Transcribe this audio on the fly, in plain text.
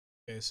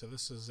Okay, so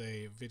this is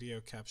a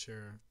video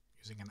capture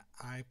using an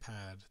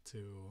iPad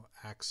to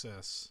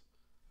access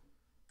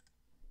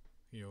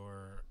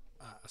your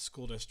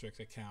school district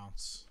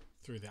accounts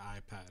through the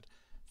iPad.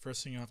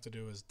 First thing you have to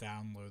do is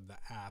download the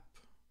app.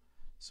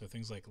 So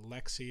things like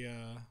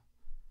Lexia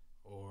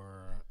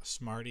or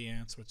Smarty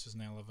Ants, which is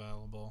now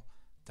available.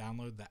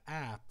 Download the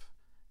app,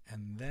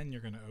 and then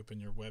you're going to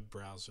open your web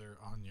browser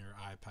on your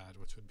iPad,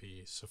 which would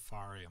be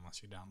Safari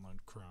unless you download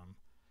Chrome.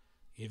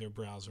 Either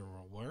browser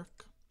will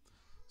work.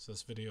 So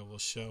this video will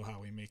show how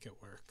we make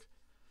it work.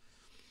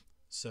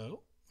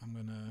 So I'm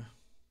going to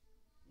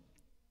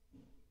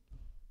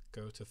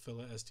go to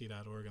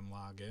philasd.org and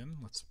log in.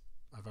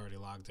 I've already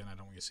logged in. I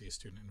don't want you to see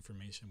student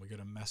information. We go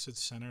to Message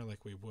Center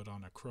like we would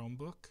on a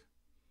Chromebook.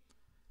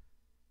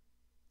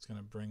 It's going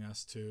to bring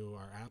us to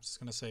our apps. It's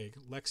going to say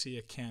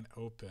Lexia can't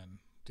open.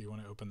 Do you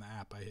want to open the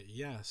app? I hit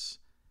yes.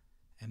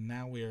 And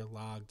now we are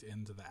logged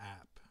into the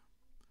app.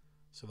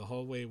 So the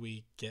whole way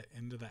we get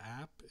into the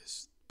app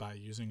is by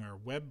using our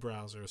web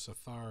browser,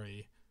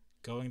 Safari,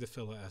 going to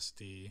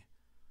philasd.org,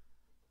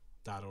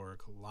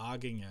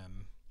 logging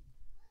in,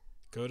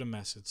 go to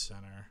Message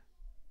Center,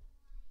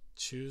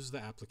 choose the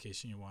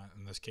application you want.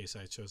 In this case,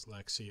 I chose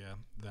Lexia.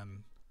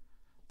 Then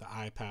the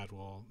iPad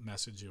will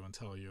message you and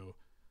tell you,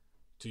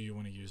 do you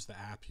want to use the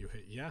app? You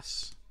hit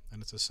yes,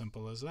 and it's as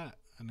simple as that.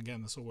 And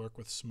again, this will work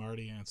with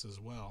Smarty Ants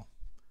as well.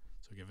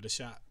 So give it a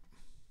shot.